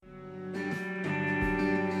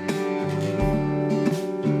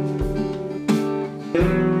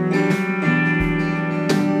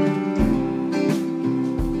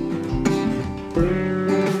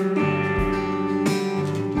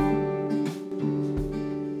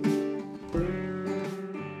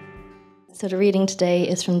So the reading today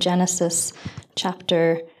is from Genesis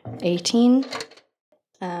chapter 18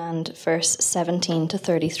 and verse 17 to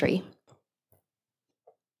 33.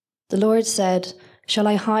 The Lord said, "Shall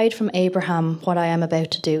I hide from Abraham what I am about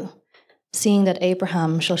to do, seeing that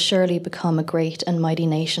Abraham shall surely become a great and mighty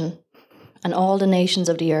nation, and all the nations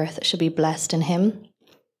of the earth shall be blessed in him?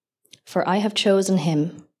 For I have chosen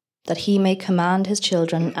him, that he may command his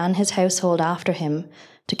children and his household after him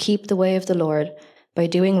to keep the way of the Lord by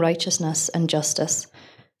doing righteousness and justice,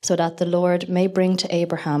 so that the Lord may bring to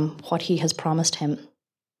Abraham what he has promised him."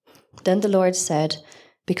 Then the Lord said,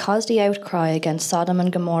 "Because the outcry against Sodom and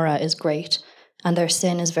Gomorrah is great, and their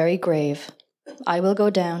sin is very grave, I will go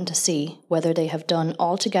down to see whether they have done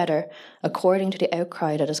altogether according to the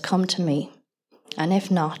outcry that has come to me, and if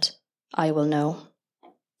not, I will know."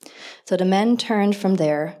 So the men turned from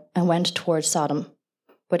there and went toward Sodom,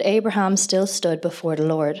 but Abraham still stood before the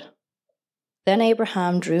Lord. Then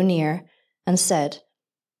Abraham drew near and said,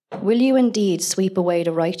 "Will you indeed sweep away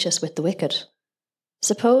the righteous with the wicked?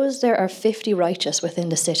 Suppose there are 50 righteous within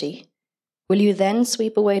the city. Will you then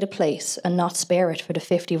sweep away the place and not spare it for the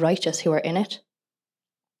 50 righteous who are in it?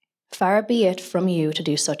 Far be it from you to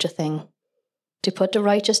do such a thing, to put the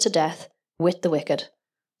righteous to death with the wicked,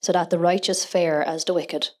 so that the righteous fare as the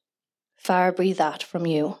wicked. Far be that from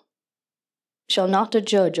you. Shall not the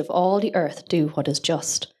judge of all the earth do what is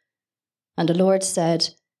just?" And the Lord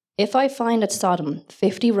said, "If I find at Sodom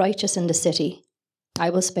 50 righteous in the city, I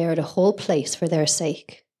will spare the whole place for their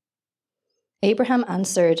sake." Abraham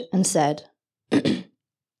answered and said,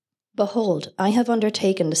 "Behold, I have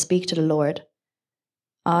undertaken to speak to the Lord,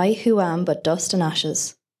 I who am but dust and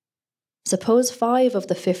ashes. Suppose 5 of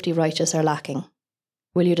the 50 righteous are lacking.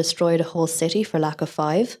 Will you destroy the whole city for lack of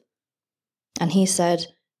 5? And he said,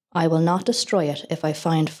 "I will not destroy it if I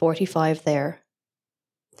find 45 there."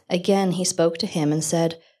 Again he spoke to him and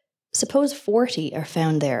said, "Suppose 40 are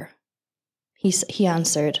found there." He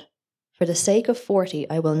answered, "For the sake of 40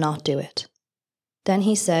 I will not do it." Then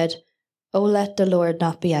he said, "O let the Lord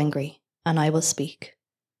not be angry, and I will speak.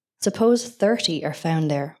 Suppose 30 are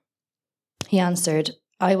found there." He answered,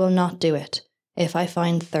 "I will not do it, if I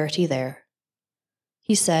find 30 there."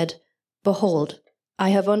 He said, "Behold, I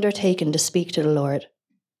have undertaken to speak to the Lord.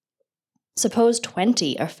 Suppose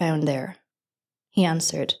 20 are found there." He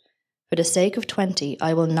answered, "For the sake of 20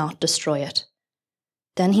 I will not destroy it."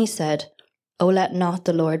 Then he said, "O let not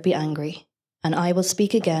the Lord be angry, and I will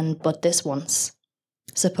speak again but this once.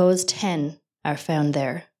 Suppose 10 are found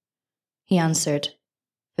there." He answered,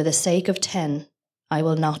 "For the sake of 10 I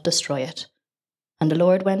will not destroy it." And the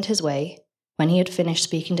Lord went his way when he had finished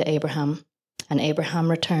speaking to Abraham, and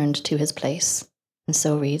Abraham returned to his place. And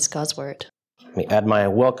so reads God's word. Let me add my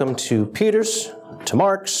welcome to Peter's, to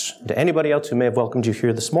Mark's, to anybody else who may have welcomed you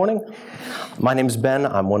here this morning. My name is Ben.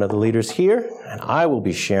 I'm one of the leaders here, and I will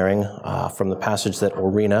be sharing from the passage that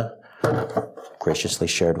Orina graciously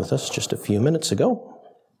shared with us just a few minutes ago.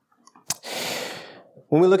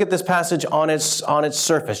 When we look at this passage on its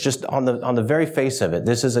surface, just on the very face of it,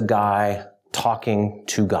 this is a guy talking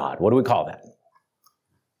to God. What do we call that?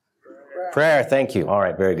 Prayer. Thank you. All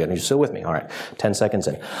right, very good. You're still with me. All right, 10 seconds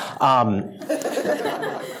in. And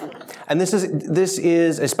this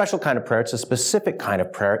is a special kind of prayer. It's a specific kind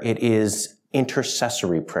of prayer. It is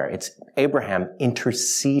intercessory prayer. It's Abraham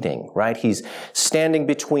interceding, right? He's standing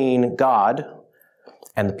between God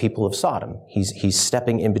and the people of Sodom. He's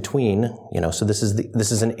stepping in between, so this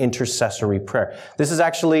is an intercessory prayer. This is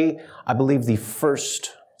actually, I believe, the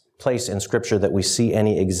first place in Scripture that we see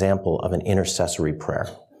any example of an intercessory prayer.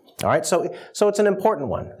 All right, so it's an important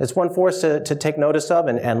one. It's one for us to take notice of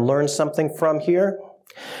and learn something from here.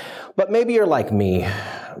 But maybe you're like me.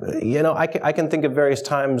 I can think of various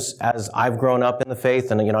times as I've grown up in the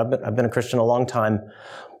faith, and I've been a Christian a long time,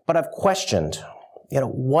 but I've questioned,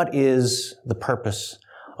 what is the purpose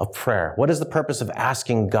of prayer? What is the purpose of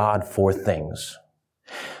asking God for things?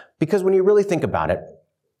 Because when you really think about it,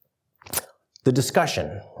 the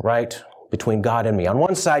discussion, right, between God and me. On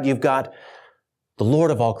one side, you've got the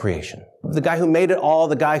Lord of all creation, the guy who made it all,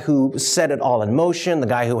 the guy who set it all in motion, the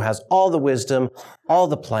guy who has all the wisdom, all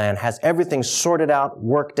the plan, has everything sorted out,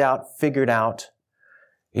 worked out, figured out,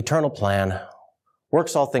 eternal plan,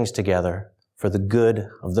 works all things together for the good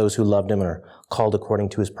of those who loved him and are called according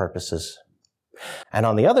to his purposes. And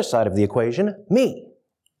on the other side of the equation, me.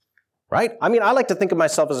 Right? I mean, I like to think of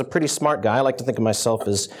myself as a pretty smart guy. I like to think of myself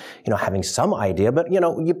as, having some idea. But,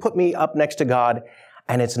 you put me up next to God,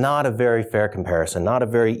 and it's not a very fair comparison, not a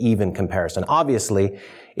very even comparison. Obviously,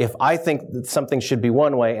 if I think that something should be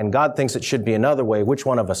one way and God thinks it should be another way, which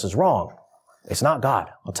one of us is wrong? It's not God.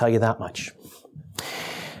 I'll tell you that much.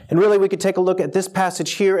 And really, we could take a look at this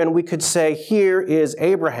passage here, and we could say, here is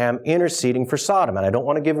Abraham interceding for Sodom. And I don't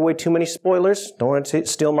want to give away too many spoilers. Don't want to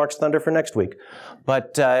steal Mark's thunder for next week.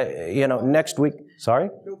 But, next week, sorry?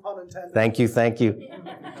 No pun intended. Thank you.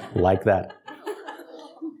 Like that.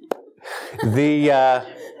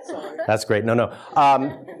 That's great. No.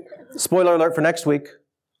 Spoiler alert for next week.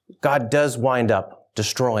 God does wind up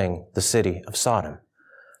destroying the city of Sodom.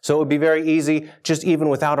 So it would be very easy, just even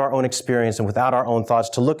without our own experience and without our own thoughts,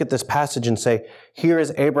 to look at this passage and say, here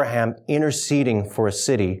is Abraham interceding for a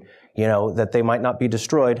city, that they might not be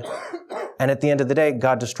destroyed. And at the end of the day,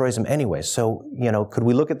 God destroys them anyway. So, could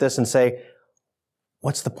we look at this and say,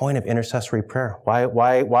 what's the point of intercessory prayer?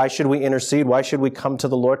 Why should we intercede? Why should we come to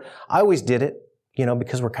the Lord? I always did it,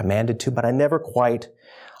 because we're commanded to, but I never quite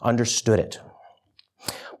understood it.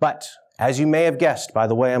 But as you may have guessed, by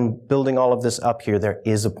the way I'm building all of this up here, there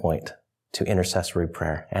is a point to intercessory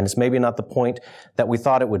prayer. And it's maybe not the point that we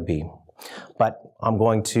thought it would be. But I'm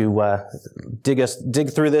going to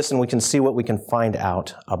dig through this, and we can see what we can find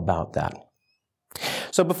out about that.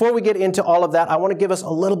 So before we get into all of that, I want to give us a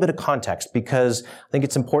little bit of context, because I think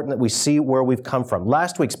it's important that we see where we've come from.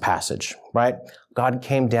 Last week's passage, right? God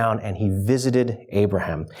came down and he visited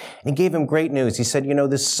Abraham, and he gave him great news. He said,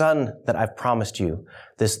 this son that I've promised you,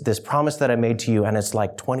 this promise that I made to you, and it's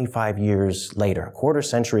like 25 years later, a quarter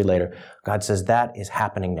century later, God says that is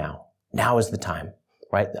happening now. Now is the time,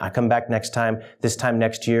 right? I come back next time, this time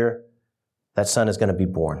next year, that son is going to be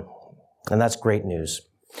born. And that's great news.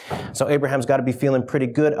 So Abraham's got to be feeling pretty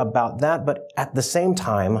good about that, but at the same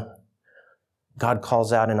time, God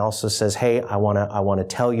calls out and also says, hey, I want to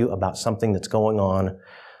tell you about something that's going on.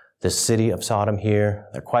 This city of Sodom here,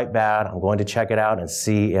 they're quite bad. I'm going to check it out and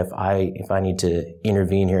see if I need to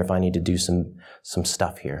intervene here, if I need to do some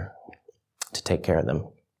stuff here to take care of them.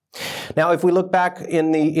 Now, if we look back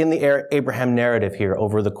in the Abraham narrative here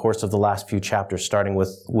over the course of the last few chapters, starting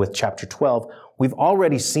with chapter 12, we've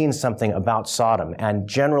already seen something about Sodom. And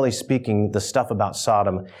generally speaking, the stuff about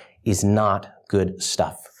Sodom is not good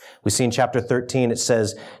stuff. We see in chapter 13, it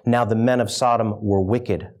says, now the men of Sodom were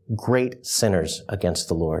wicked, great sinners against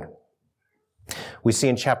the Lord. We see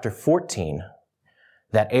in chapter 14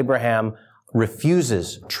 that Abraham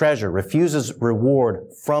refuses reward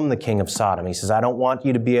from the king of Sodom. He says, I don't want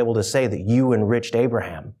you to be able to say that you enriched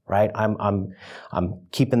Abraham, right? I'm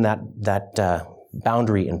keeping that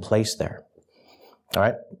boundary in place there. All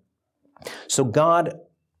right. So God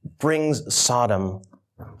brings Sodom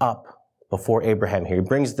up before Abraham here. He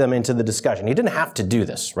brings them into the discussion. He didn't have to do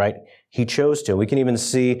this, right? He chose to. We can even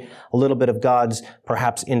see a little bit of God's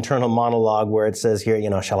perhaps internal monologue where it says here,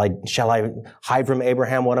 shall I hide from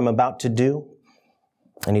Abraham what I'm about to do?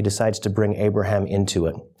 And he decides to bring Abraham into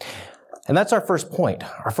it. And that's our first point.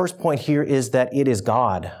 Our first point here is that it is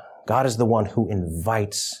God. God is the one who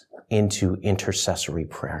invites into intercessory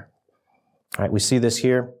prayer. All right, we see this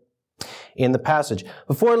here in the passage.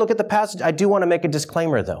 Before I look at the passage, I do want to make a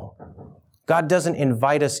disclaimer, though. God doesn't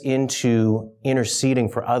invite us into interceding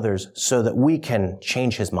for others so that we can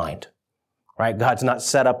change his mind, right? God's not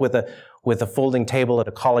set up with a folding table at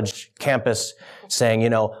a college campus saying,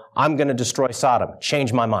 I'm going to destroy Sodom.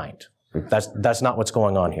 Change my mind. That's not what's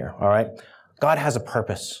going on here, all right? God has a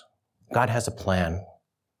purpose. God has a plan.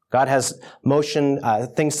 God has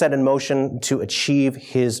things set in motion to achieve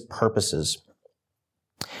his purposes.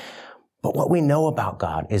 But what we know about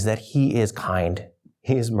God is that he is kind,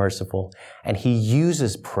 he is merciful, and he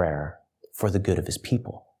uses prayer for the good of his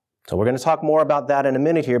people. So we're going to talk more about that in a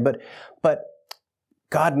minute here, but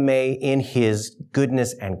God may, in his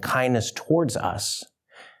goodness and kindness towards us,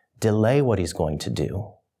 delay what he's going to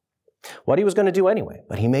do. What he was going to do anyway,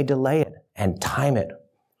 but he may delay it and time it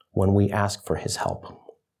when we ask for his help.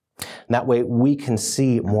 And that way we can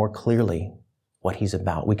see more clearly what he's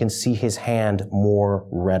about. We can see his hand more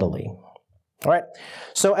readily. All right.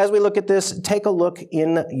 So as we look at this, take a look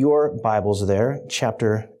in your Bibles there,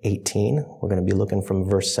 chapter 18. We're going to be looking from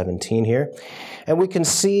verse 17 here. And we can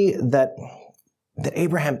see that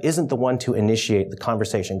Abraham isn't the one to initiate the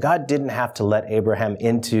conversation. God didn't have to let Abraham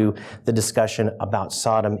into the discussion about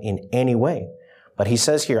Sodom in any way. But he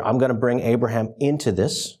says here, I'm going to bring Abraham into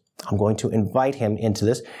this. I'm going to invite him into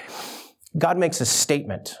this. God makes a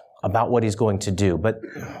statement about what he's going to do, but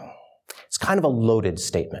it's kind of a loaded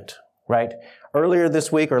statement, right? Earlier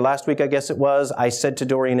this week, or last week, I guess it was, I said to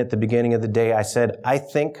Doreen at the beginning of the day, I said, I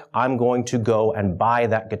think I'm going to go and buy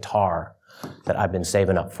that guitar that I've been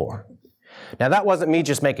saving up for. Now, that wasn't me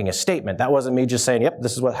just making a statement. That wasn't me just saying, yep,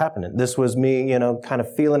 this is what happened. This was me, kind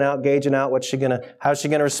of feeling out, gauging out how's she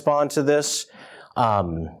gonna respond to this,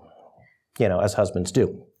 as husbands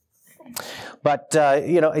do. But,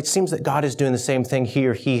 it seems that God is doing the same thing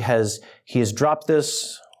here. He has dropped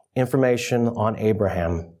this information on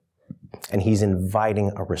Abraham, and he's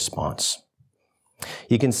inviting a response.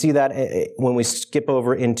 You can see that when we skip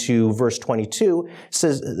over into verse 22, it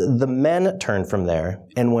says, the men turned from there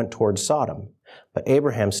and went towards Sodom, but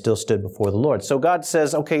Abraham still stood before the Lord. So God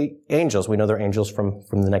says, okay, angels, we know they're angels from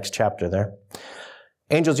the next chapter there.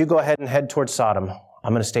 Angels, you go ahead and head towards Sodom.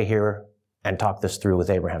 I'm going to stay here and talk this through with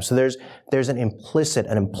Abraham. So there's an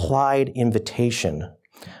implied invitation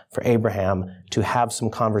for Abraham to have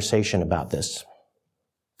some conversation about this.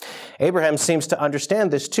 Abraham seems to understand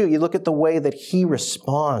this too. You look at the way that he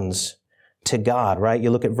responds to God, right? You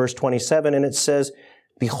look at verse 27 and it says,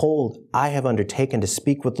 behold, I have undertaken to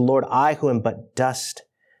speak with the Lord, I who am but dust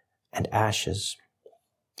and ashes.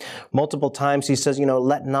 Multiple times he says,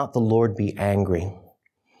 let not the Lord be angry.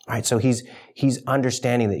 All right, so he's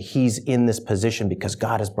understanding that he's in this position because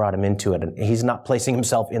God has brought him into it. And he's not placing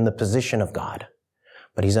himself in the position of God,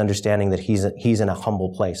 but he's understanding that he's in a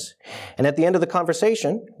humble place. And at the end of the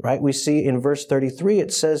conversation, right, we see in verse 33,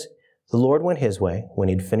 it says, the Lord went his way when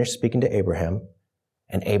he'd finished speaking to Abraham,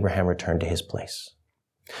 and Abraham returned to his place.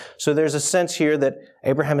 So there's a sense here that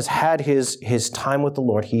Abraham has had his time with the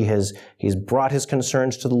Lord. He's brought his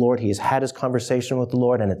concerns to the Lord. He's had his conversation with the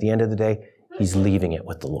Lord. And at the end of the day, he's leaving it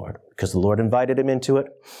with the Lord because the Lord invited him into it,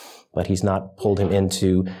 but he's not pulled him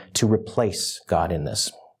into to replace God in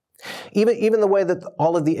this. Even the way that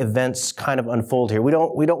all of the events kind of unfold here, we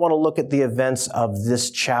don't want to look at the events of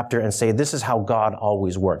this chapter and say this is how God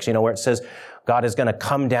always works. Where it says God is going to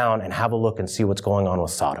come down and have a look and see what's going on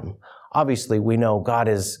with Sodom. Obviously, we know God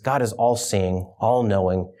is all-seeing,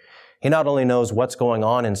 all-knowing. He not only knows what's going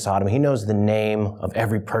on in Sodom, he knows the name of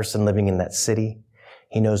every person living in that city.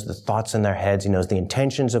 He knows the thoughts in their heads. He knows the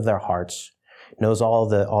intentions of their hearts. Knows all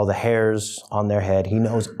the hairs on their head. He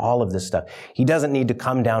knows all of this stuff. He doesn't need to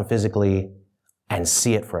come down physically and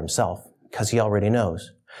see it for himself because he already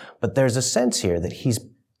knows. But there's a sense here that he's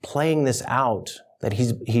playing this out, that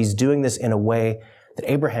he's doing this in a way that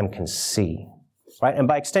Abraham can see, right? And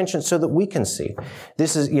by extension, so that we can see.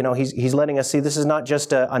 This is, he's letting us see this is not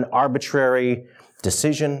just an arbitrary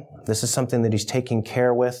decision. This is something that he's taking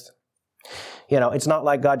care with. It's not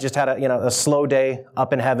like God just had a slow day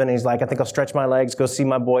up in heaven. He's like, I think I'll stretch my legs, go see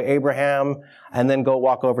my boy Abraham, and then go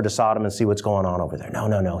walk over to Sodom and see what's going on over there.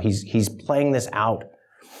 No. He's playing this out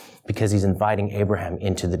because he's inviting Abraham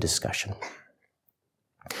into the discussion.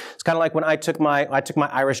 It's kind of like when I took my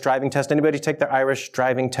Irish driving test. Anybody take their Irish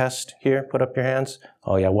driving test here? Put up your hands.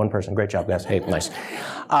 Oh yeah, one person. Great job, guys. Hey, nice.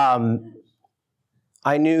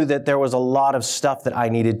 I knew that there was a lot of stuff that I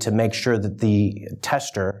needed to make sure that the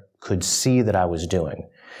tester could see that I was doing.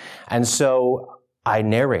 And so I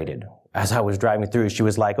narrated as I was driving through. She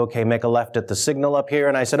was like, okay, make a left at the signal up here.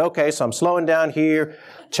 And I said, okay, so I'm slowing down here,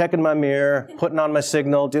 checking my mirror, putting on my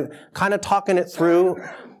signal, kind of talking it through.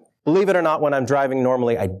 Believe it or not, when I'm driving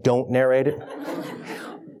normally, I don't narrate it.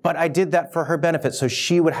 But I did that for her benefit, so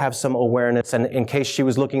she would have some awareness. And in case she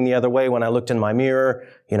was looking the other way when I looked in my mirror,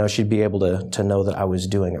 she'd be able to know that I was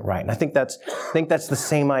doing it right. And I think that's the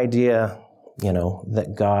same idea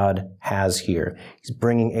that God has here. He's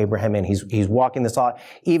bringing Abraham in. He's walking this out.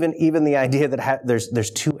 Even the idea that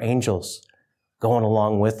there's two angels going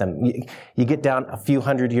along with him. You get down a few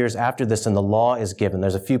hundred years after this and the law is given.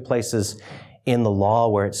 There's a few places in the law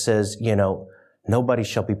where it says, nobody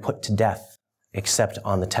shall be put to death except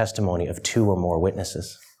on the testimony of two or more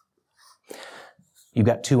witnesses. You've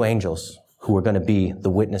got two angels who are going to be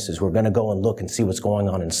the witnesses, who are going to go and look and see what's going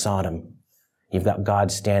on in Sodom. You've got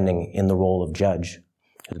God standing in the role of judge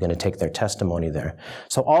who's going to take their testimony there.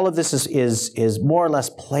 So all of this is more or less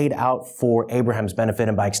played out for Abraham's benefit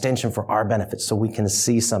and by extension for our benefit, so we can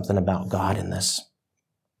see something about God in this.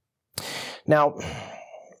 Now,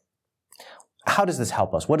 how does this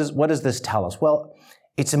help us? What does this tell us? Well,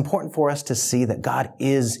 it's important for us to see that God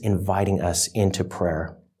is inviting us into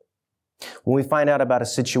prayer. When we find out about a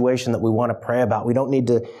situation that we want to pray about, we don't need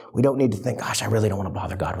to think, gosh, I really don't want to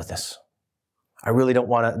bother God with this. I really don't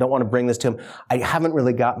want to bring this to him. I haven't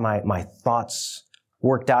really got my thoughts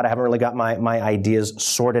worked out. I haven't really got my ideas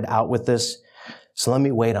sorted out with this. So let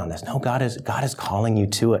me wait on this. No, God is calling you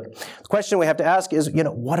to it. The question we have to ask is,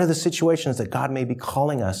 what are the situations that God may be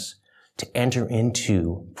calling us to enter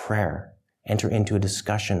into prayer, enter into a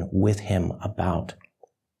discussion with him about?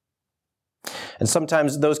 And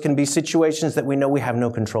sometimes those can be situations that we know we have no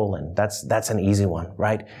control in. That's an easy one,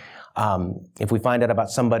 right? If we find out about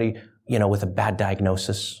somebody, with a bad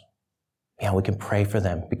diagnosis, we can pray for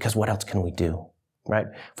them because what else can we do, right?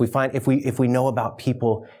 If we know about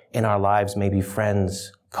people in our lives, maybe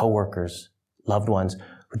friends, coworkers, loved ones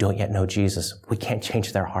who don't yet know Jesus. We can't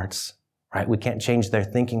change their hearts, right? We can't change their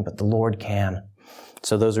thinking, but the Lord can.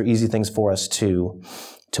 So those are easy things for us to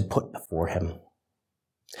put before him.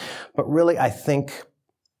 But really, I think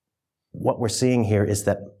what we're seeing here is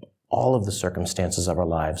that all of the circumstances of our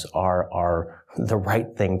lives are the right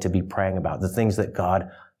thing to be praying about, the things that God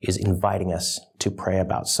is inviting us to pray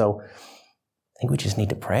about. So I think we just need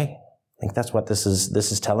to pray. I think that's what this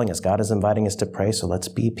is telling us. God is inviting us to pray, so let's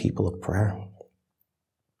be people of prayer.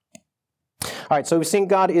 All right, so we've seen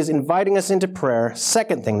God is inviting us into prayer.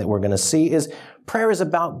 Second thing that we're going to see is prayer is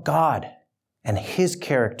about God and his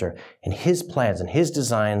character and his plans and his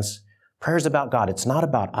designs. Prayer is about God. It's not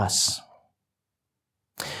about us.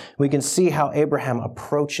 We can see how Abraham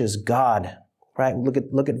approaches God, right?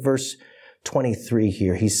 Look at verse 23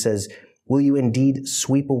 here. He says, "Will you indeed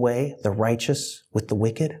sweep away the righteous with the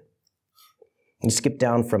wicked?" You skip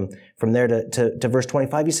down from there to verse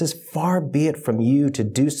 25. He says, "Far be it from you to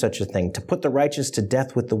do such a thing, to put the righteous to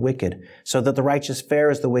death with the wicked, so that the righteous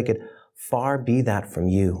fare as the wicked. Far be that from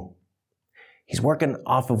you." He's working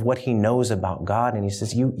off of what he knows about God, and he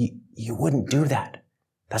says, you wouldn't do that.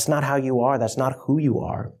 That's not how you are. That's not who you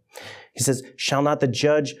are. He says, "Shall not the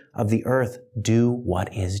judge of the earth do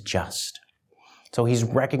what is just?" So he's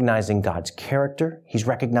recognizing God's character. He's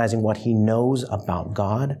recognizing what he knows about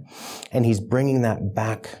God, and he's bringing that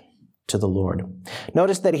back to the Lord.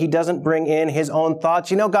 Notice that he doesn't bring in his own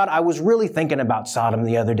thoughts. God, I was really thinking about Sodom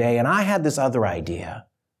the other day, and I had this other idea.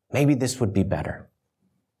 Maybe this would be better.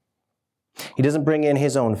 He doesn't bring in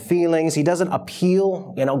his own feelings. He doesn't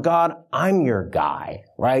appeal. God, I'm your guy,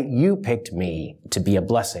 right? You picked me to be a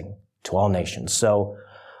blessing to all nations. So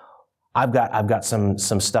I've got some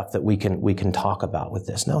stuff that we can talk about with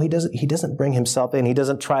this. No, he doesn't bring himself in. He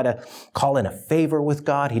doesn't try to call in a favor with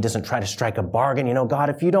God. He doesn't try to strike a bargain. God,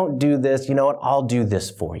 if you don't do this, you know what? I'll do this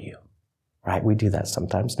for you. Right? We do that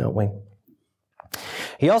sometimes, don't we?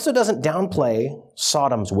 He also doesn't downplay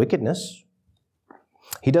Sodom's wickedness.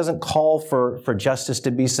 He doesn't call for justice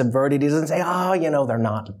to be subverted. He doesn't say, they're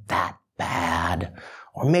not that bad.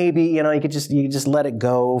 Or maybe, you could just let it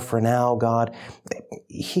go for now, God.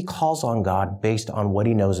 He calls on God based on what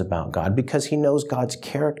he knows about God because he knows God's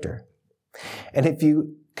character. And if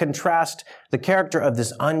you contrast the character of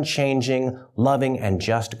this unchanging, loving, and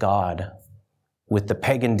just God with the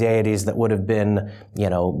pagan deities that would have been,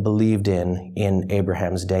 believed in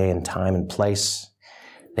Abraham's day and time and place,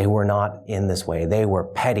 they were not in this way. They were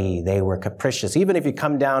petty. They were capricious. Even if you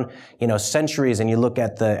come down, centuries and you look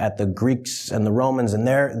at the Greeks and the Romans and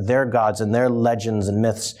their gods and their legends and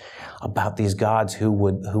myths about these gods who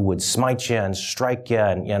would smite you and strike you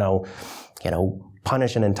and,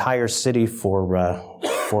 punish an entire city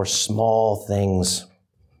for small things.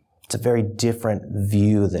 It's a very different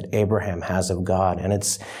view that Abraham has of God. And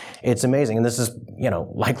it's amazing. And this is,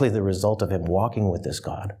 likely the result of him walking with this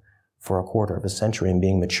God for a quarter of a century and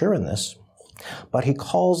being mature in this. But he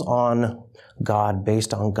calls on God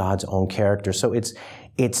based on God's own character. So it's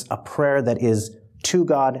a prayer that is to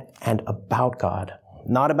God and about God,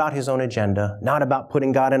 not about his own agenda, not about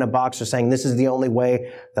putting God in a box or saying, this is the only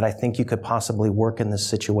way that I think you could possibly work in this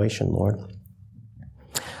situation, Lord.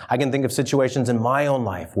 I can think of situations in my own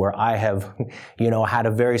life where I have, had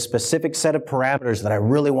a very specific set of parameters that I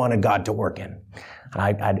really wanted God to work in. And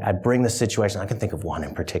I'd bring the situation. I can think of one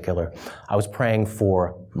in particular. I was praying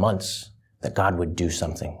for months that God would do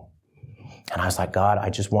something. And I was like, God, I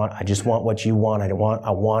just want what you want.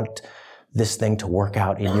 I want this thing to work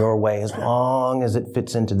out in your way as long as it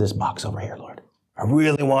fits into this box over here, Lord. I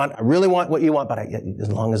really want what you want, but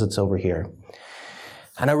as long as it's over here.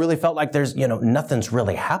 And I really felt like there's, nothing's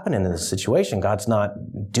really happening in this situation. God's not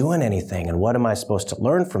doing anything. And what am I supposed to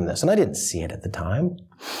learn from this? And I didn't see it at the time.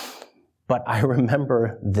 But I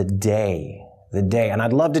remember the day, and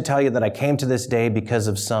I'd love to tell you that I came to this day because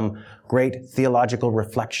of some great theological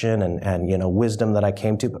reflection and wisdom that I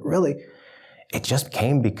came to, but really, it just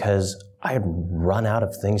came because I had run out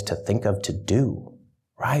of things to think of to do,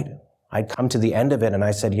 right? I'd come to the end of it and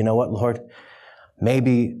I said, you know what, Lord,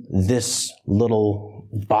 maybe this little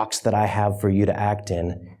box that I have for you to act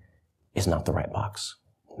in is not the right box.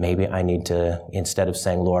 Maybe I need to, instead of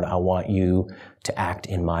saying, Lord, I want you to act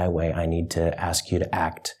in my way, I need to ask you to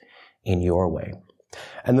act in your way.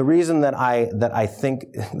 And the reason that I think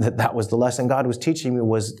that was the lesson God was teaching me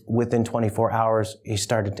was within 24 hours, he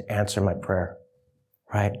started to answer my prayer,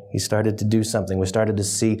 right? He started to do something. We started to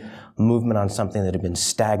see movement on something that had been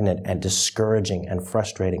stagnant and discouraging and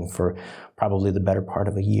frustrating for probably the better part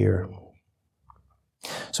of a year.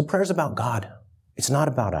 So prayer is about God. It's not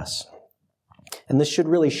about us. And this should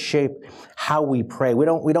really shape how we pray. We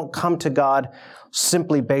don't come to God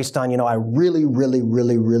simply based on, I really, really,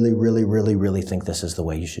 really, really, really, really, really think this is the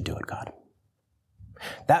way you should do it, God.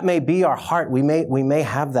 That may be our heart. We may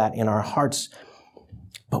have that in our hearts,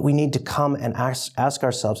 but we need to come and ask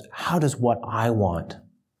ourselves, how does what I want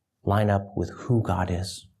line up with who God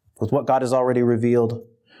is, with what God has already revealed,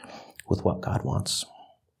 with what God wants?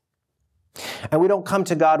 And we don't come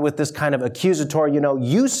to God with this kind of accusatory,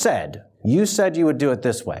 you said you would do it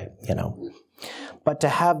this way, But to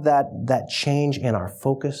have that change in our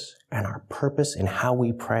focus and our purpose in how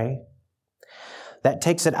we pray, that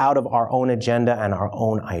takes it out of our own agenda and our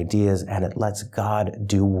own ideas, and it lets God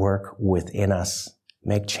do work within us,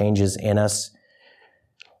 make changes in us.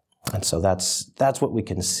 And so that's what we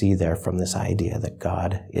can see there from this idea that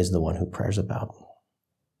God is the one who prayer's about.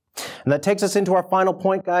 And that takes us into our final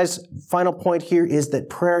point, guys. Final point here is that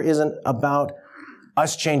prayer isn't about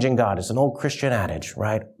us changing God. It's an old Christian adage,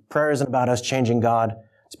 right? Prayer isn't about us changing God.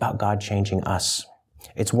 It's about God changing us.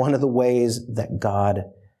 It's one of the ways that God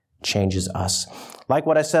changes us. Like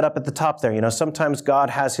what I said up at the top there, sometimes God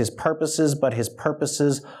has his purposes, but his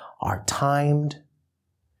purposes are timed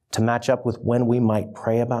to match up with when we might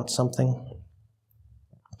pray about something.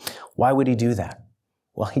 Why would he do that?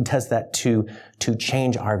 Well, he does that to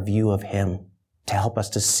change our view of him, to help us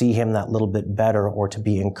to see him that little bit better, or to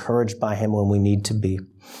be encouraged by him when we need to be,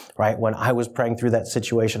 right? When I was praying through that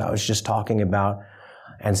situation I was just talking about,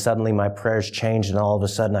 and suddenly my prayers changed, and all of a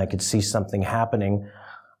sudden I could see something happening,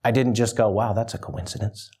 I didn't just go, wow, that's a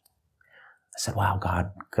coincidence. I said, wow,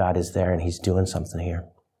 God is there and he's doing something here.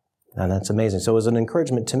 And that's amazing. So it was an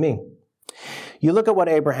encouragement to me. You look at what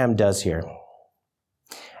Abraham does here,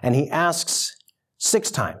 and he asks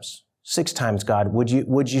 6 times, God, would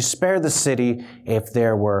you spare the city if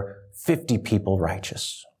there were 50 people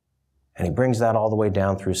righteous? And he brings that all the way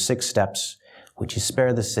down through 6 steps. Would you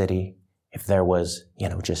spare the city if there was,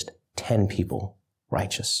 just 10 people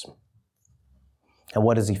righteous? And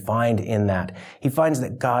what does he find in that? He finds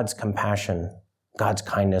that God's compassion, God's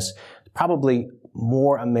kindness, probably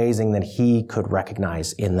more amazing than he could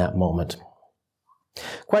recognize in that moment.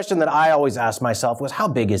 Question that I always asked myself was, how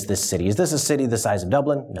big is this city? Is this a city the size of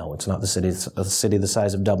Dublin? No, it's not the city the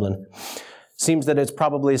size of Dublin. Seems that it's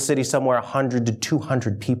probably a city somewhere 100 to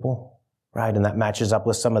 200 people, right? And that matches up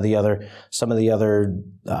with some of the other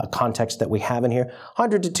context that we have in here.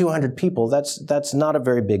 100 to 200 people, that's not a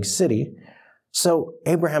very big city. So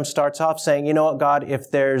Abraham starts off saying, you know what, God, if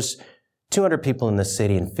there's 200 people in this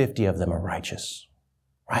city and 50 of them are righteous,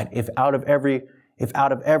 right? If out of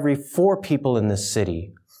every 4 people in this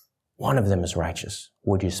city, 1 of them is righteous,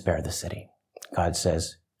 would you spare the city? God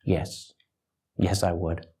says, yes. Yes, I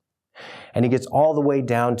would. And he gets all the way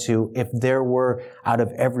down to, if there were out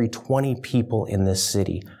of every 20 people in this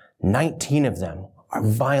city, 19 of them are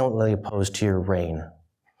violently opposed to your reign.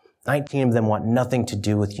 19 of them want nothing to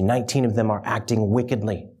do with you. 19 of them are acting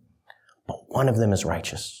wickedly, but 1 of them is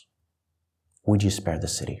righteous. Would you spare the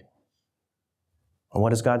city? And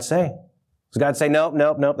what does God say? Does God say, nope,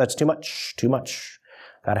 that's too much.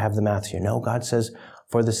 Got to have the math here. No, God says,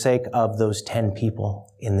 for the sake of those 10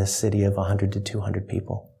 people in this city of 100 to 200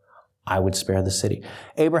 people, I would spare the city.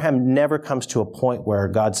 Abraham never comes to a point where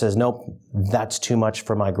God says, nope, that's too much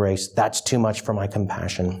for my grace. That's too much for my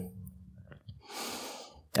compassion.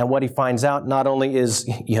 And what he finds out not only is,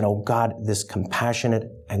 God, this compassionate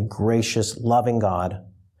and gracious, loving God,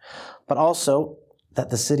 but also that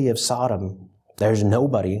the city of Sodom, there's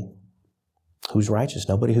nobody who's righteous,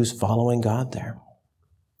 nobody who's following God there.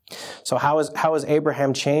 So how is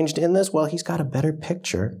Abraham changed in this? Well, he's got a better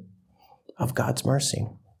picture of God's mercy.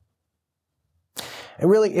 And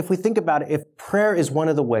really, if we think about it, if prayer is one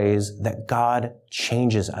of the ways that God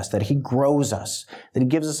changes us, that he grows us, that he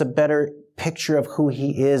gives us a better picture of who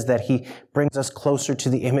he is, that he brings us closer to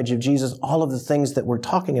the image of Jesus, all of the things that we're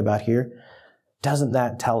talking about here, doesn't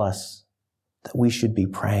that tell us that we should be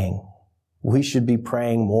praying? We should be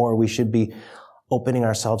praying more. We should be opening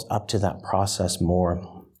ourselves up to that process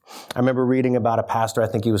more. I remember reading about a pastor, I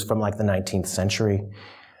think he was from like the 19th century,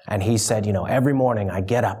 and he said, every morning I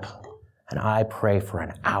get up and I pray for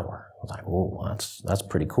an hour. I was like, oh, that's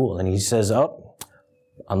pretty cool. And he says,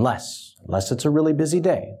 unless it's a really busy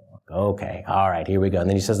day. Okay, all right, here we go. And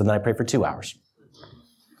then he says, and then I pray for 2 hours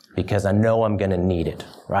because I know I'm going to need it,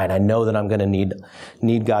 right? I know that I'm going to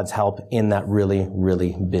need God's help in that really,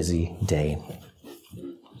 really busy day.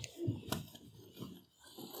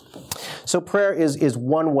 So prayer is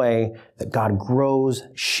one way that God grows,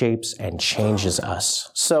 shapes, and changes us.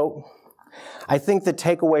 So I think the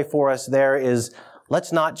takeaway for us there is,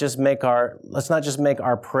 let's not just make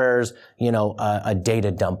our prayers, a data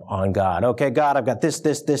dump on God. Okay, God, I've got this,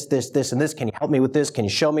 and this. Can you help me with this? Can you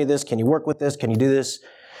show me this? Can you work with this? Can you do this?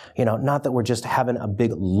 Not that we're just having a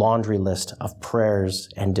big laundry list of prayers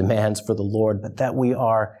and demands for the Lord, but that we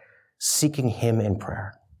are seeking Him in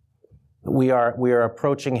prayer. We are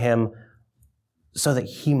approaching Him so that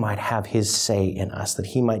He might have His say in us, that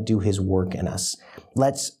He might do His work in us.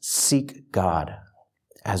 Let's seek God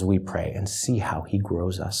as we pray and see how He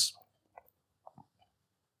grows us.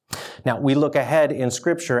 Now, we look ahead in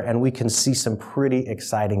Scripture and we can see some pretty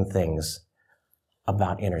exciting things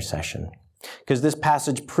about intercession, because this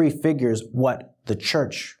passage prefigures what the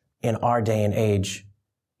church in our day and age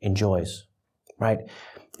enjoys, right?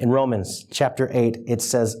 In Romans chapter 8, it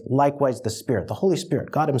says, likewise the Spirit, the Holy Spirit,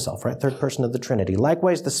 God Himself, right? Third person of the Trinity.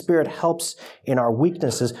 Likewise the Spirit helps in our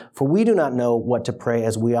weaknesses, for we do not know what to pray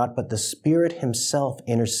as we ought, but the Spirit Himself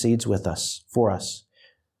intercedes for us,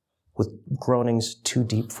 with groanings too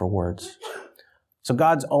deep for words. So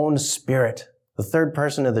God's own Spirit, the third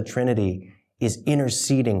person of the Trinity, is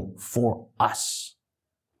interceding for us,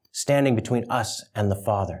 standing between us and the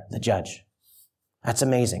Father, the Judge. That's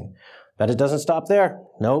amazing. But it doesn't stop there.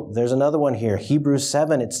 No, there's another one here. Hebrews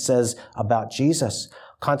 7, it says about Jesus.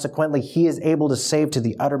 Consequently, He is able to save to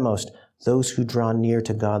the uttermost those who draw near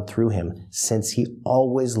to God through Him, since He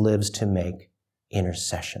always lives to make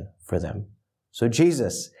intercession for them. So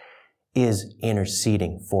Jesus is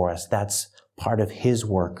interceding for us. That's part of His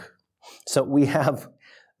work. So we have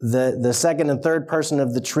the second and third person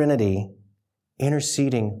of the Trinity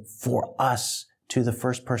interceding for us to the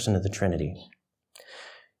first person of the Trinity.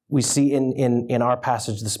 We see in our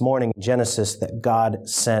passage this morning, Genesis, that God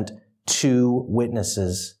sent 2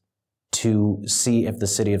 witnesses to see if the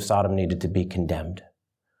city of Sodom needed to be condemned.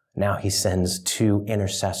 Now He sends 2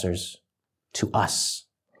 intercessors to us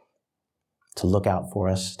to look out for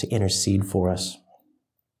us, to intercede for us.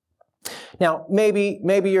 Now, maybe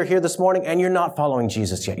you're here this morning and you're not following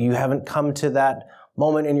Jesus yet. You haven't come to that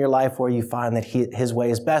moment in your life where you find that His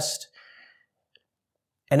way is best.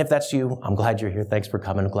 And if that's you, I'm glad you're here. Thanks for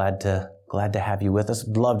coming. Glad to have you with us.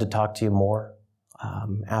 I'd love to talk to you more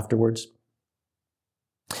afterwards.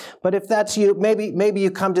 But if that's you, maybe you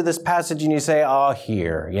come to this passage and you say, oh,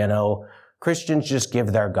 here, Christians just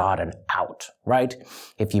give their God an out, right?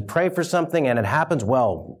 If you pray for something and it happens,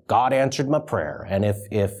 well, God answered my prayer. And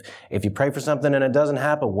if you pray for something and it doesn't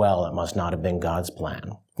happen, well, it must not have been God's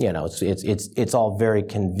plan. It's all very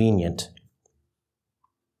convenient.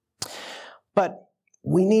 But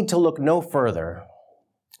we need to look no further.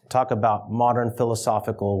 Talk about modern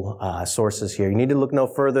philosophical sources here. You need to look no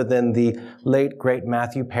further than the late, great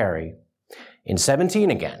Matthew Perry in 17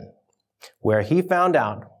 again, where he found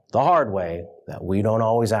out the hard way that we don't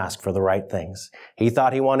always ask for the right things. He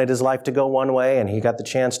thought he wanted his life to go one way, and he got the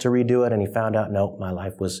chance to redo it, and he found out, nope, my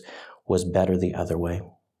life was better the other way.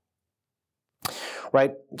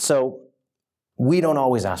 Right? So we don't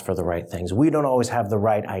always ask for the right things. We don't always have the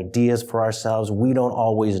right ideas for ourselves. We don't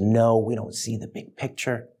always know. We don't see the big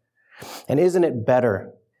picture. And isn't it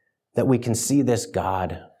better that we can see this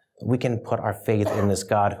God? We can put our faith in this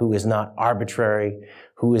God who is not arbitrary,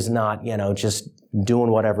 who is not, just doing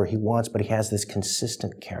whatever He wants, but He has this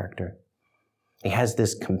consistent character. He has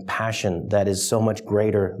this compassion that is so much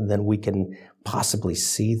greater than we can possibly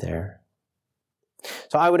see there.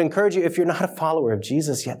 So I would encourage you, if you're not a follower of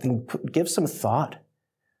Jesus yet, then give some thought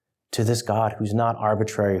to this God who's not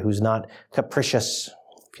arbitrary, who's not capricious,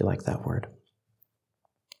 if you like that word.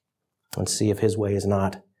 And see if His way is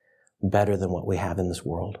not better than what we have in this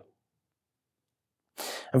world.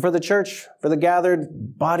 And for the church, for the gathered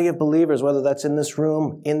body of believers, whether that's in this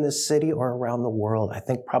room, in this city, or around the world, I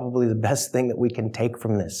think probably the best thing that we can take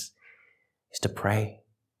from this is to pray.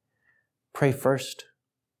 Pray first.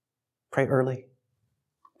 Pray early.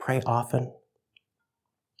 Pray often.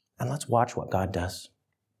 And let's watch what God does.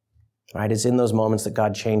 Right? It's in those moments that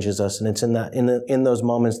God changes us, and it's in those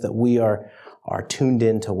moments that we are tuned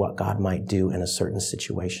into what God might do in a certain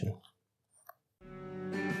situation.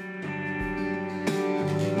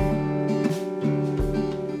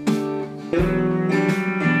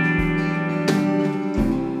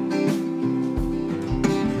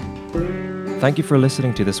 Thank you for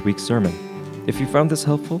listening to this week's sermon. If you found this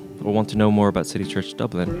helpful or want to know more about City Church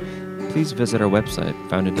Dublin, please visit our website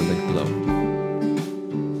found in the link below.